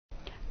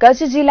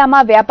કચ્છ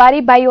જિલ્લામાં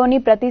વ્યાપારી ભાઈઓની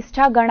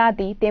પ્રતિષ્ઠા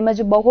ગણાતી તેમજ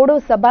બહોળો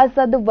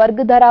સભાસદ વર્ગ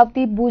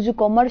ધરાવતી ભુજ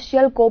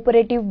કોમર્શિયલ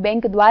કોઓપરેટિવ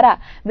બેંક દ્વારા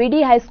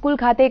વીડી હાઈસ્કૂલ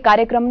ખાતે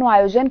કાર્યક્રમનું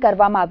આયોજન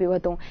કરવામાં આવ્યું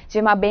હતું,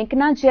 જેમાં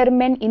બેંકના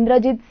ચેરમેન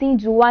ઇન્દ્રજીતસિંહ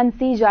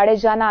જુવાનસિંહ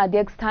જાડેજાના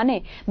અધ્યક્ષસ્થાને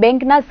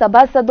બેંકના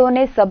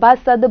સભાસદોને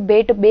સભાસદ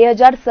ભેટ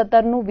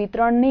 2017નું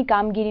વિતરણની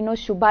કામગીરીનો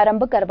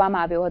શુભારંભ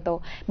કરવામાં આવ્યો હતો।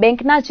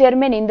 બેંકના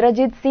ચેરમેન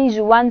ઇન્દ્રજીતસિંહ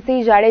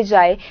જુવાનસિંહ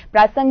જાડેજાએ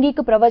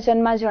પ્રાસંગિક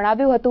પ્રવચનમાં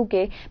જણાવ્યું હતું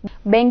કે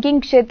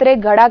બેન્કિંગ ક્ષેત્રે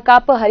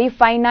ઘડાકાપ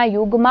હરીફાઈ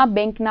યુગમાં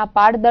બેંકના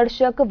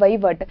પારદર્શક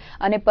વહીવટ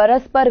અને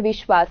પરસ્પર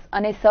વિશ્વાસ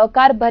અને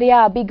સહકાર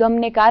ભર્યા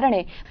અભિગમને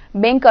કારણે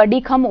બેંક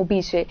અડીખમ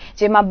ઊભી છે,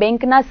 જેમાં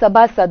બેંકના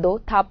સભાસદો,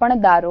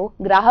 થાપણદારો,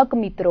 ગ્રાહક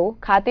મિત્રો,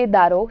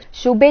 ખાતેદારો,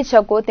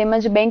 શુભેચ્છકો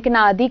તેમજ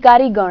બેંકના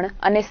અધિકારીગણ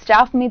અને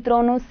સ્ટાફ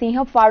મિત્રોનો સિંહ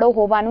ફાળો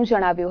હોવાનું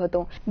જણાવ્યું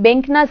હતું।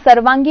 બેંકના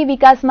સર્વાંગી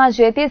વિકાસમાં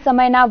જે તે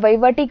સમયના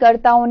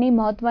વહીવટીકર્તાઓની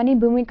મહત્વની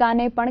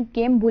ભૂમિકાને પણ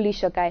કેમ ભૂલી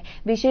શકાય।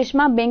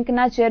 વિશેષમાં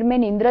બેંકના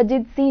ચેરમેન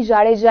ઇન્દ્રજીતસિંહ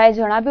જાડેજાએ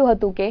જણાવ્યું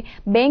હતું કે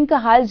બેંક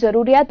હાલ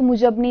જરૂરિયાત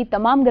મુજબની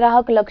તમામ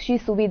ગ્રાહકલક્ષી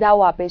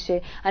સુવિધાઓ આપે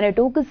છે અને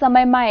ટૂંક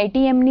સમયમાં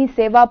એટીએમની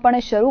સેવા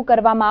પણ શરૂ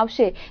કરવામાં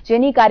આવશે,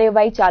 જેની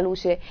કાર્યવાહી ચાલુ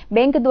છે।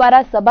 બેંક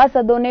દ્વારા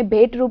સભાસદોને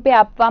ભેટ રૂપે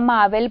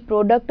આપવામાં આવેલ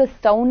પ્રોડક્ટ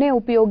સૌને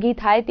ઉપયોગી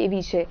થાય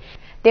તેવી છે,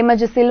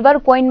 તેમજ સિલ્વર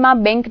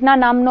કોઈનમાં બેંકના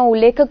નામનો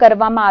ઉલ્લેખ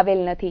કરવામાં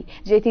આવેલ નથી,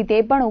 જેથી તે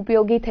પણ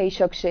ઉપયોગી થઈ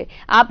શકશે।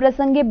 આ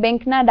પ્રસંગે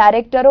બેંકના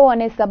ડાયરેક્ટરો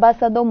અને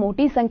સભાસદો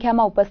મોટી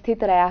સંખ્યામાં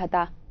ઉપસ્થિત રહ્યા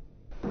હતા।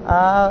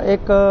 આ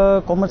એક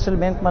કોમર્શિયલ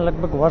બેંકમાં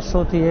લગભગ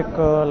વર્ષોથી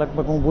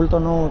લગભગ હું ભૂલતો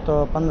ન હોઉં તો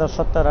 15,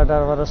 17,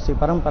 18 વર્ષથી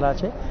પરંપરા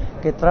છે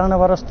કે 3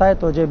 વર્ષ થાય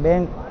તો જે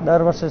બેંક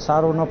દર વર્ષે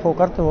સારો નફો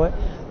કરતો હોય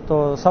તો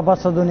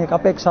સભાસદોની એક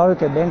અપેક્ષા હોય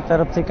કે બેંક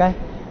તરફથી કાંઈ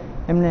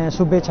એમને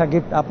શુભેચ્છા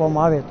ગિફ્ટ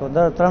આપવામાં આવે તો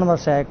દર 3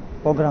 વર્ષે એક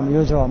પ્રોગ્રામ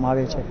યોજવામાં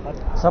આવે છે।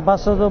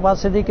 સભાસદો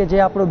પાસેથી કે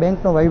જે આપણો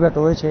બેંકનો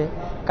વહીવટ હોય છે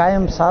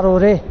કાયમ સારો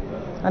રહે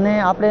અને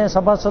આપણે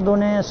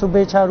સભાસદોને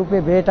શુભેચ્છા રૂપે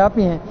ભેટ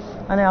આપીએ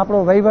અને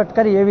આપણો વહીવટ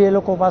કરી એવી એ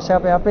લોકો પાસે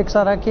આપણે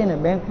અપેક્ષા રાખીએ ને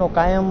બેંકનો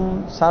કાયમ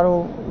સારો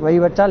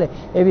વહીવટ ચાલે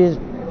એવી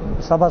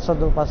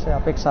સભાસદો પાસે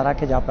અપેક્ષા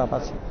રાખે છે આપણા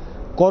પાસે।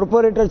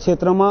 કોર્પોરેટર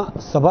ક્ષેત્રમાં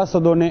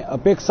સભાસદોને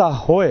અપેક્ષા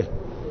હોય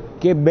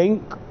કે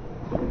બેંક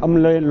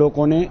અમને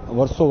લોકોને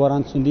વર્ષો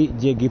વરાંત સુધી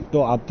જે ગિફ્ટો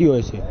આપતી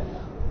હોય છે,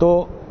 તો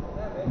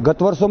ગત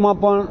વર્ષોમાં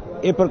પણ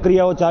એ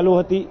પ્રક્રિયાઓ ચાલુ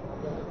હતી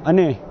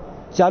અને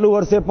ચાલુ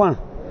વર્ષે પણ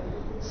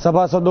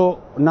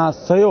સભાસદોના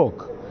સહયોગ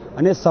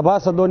અને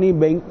સભાસદોની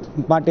બેંક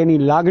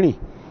માટેની લાગણી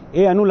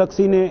એ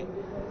અનુલક્ષીને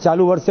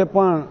ચાલુ વર્ષે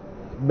પણ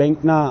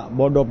બેંકના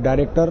બોર્ડ ઓફ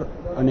ડાયરેક્ટર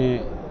અને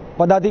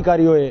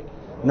પદાધિકારીઓએ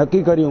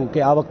નક્કી કર્યું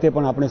કે આ વખતે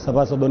પણ આપણે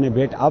સભાસદોને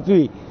ભેટ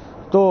આપવી,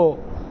 તો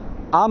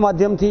આ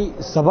માધ્યમથી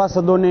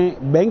સભાસદોને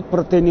બેંક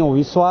પ્રત્યેનો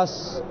વિશ્વાસ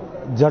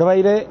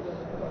જળવાઈ રહે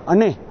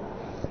અને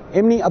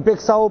એમની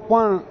અપેક્ષાઓ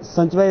પણ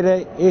સચવાઈ રહે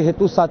એ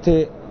હેતુ સાથે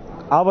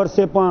આ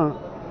વર્ષે પણ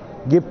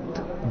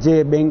ગિફ્ટ જે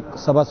બેંક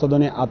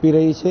સભાસદોને આપી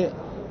રહી છે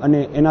અને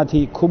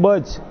એનાથી ખૂબ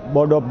જ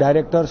બોર્ડ ઓફ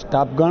ડાયરેક્ટર,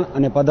 સ્ટાફગણ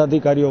અને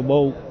પદાધિકારીઓ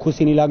બહુ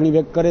ખુશીની લાગણી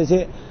વ્યક્ત કરે છે।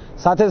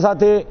 સાથે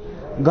સાથે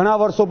ઘણા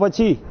વર્ષો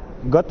પછી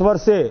ગત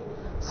વર્ષે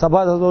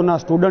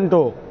સભાસદોના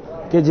સ્ટુડન્ટો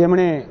કે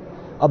જેમણે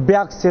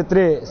અભ્યાસ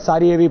ક્ષેત્રે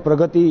સારી એવી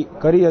પ્રગતિ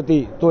કરી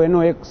હતી, તો એનો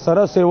એક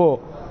સરસ એવો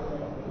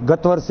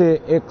ગત વર્ષે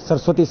એક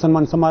સરસ્વતી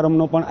સન્માન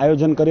સમારંભનું પણ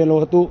આયોજન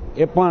કરેલું હતું।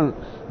 એ પણ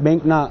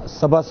બેંકના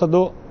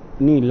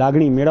સભાસદોની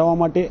લાગણી મેળવવા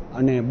માટે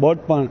અને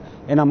બોર્ડ પણ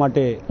એના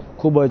માટે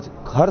ખૂબ જ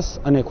હર્ષ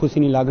અને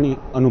ખુશીની લાગણી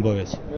અનુભવે છે।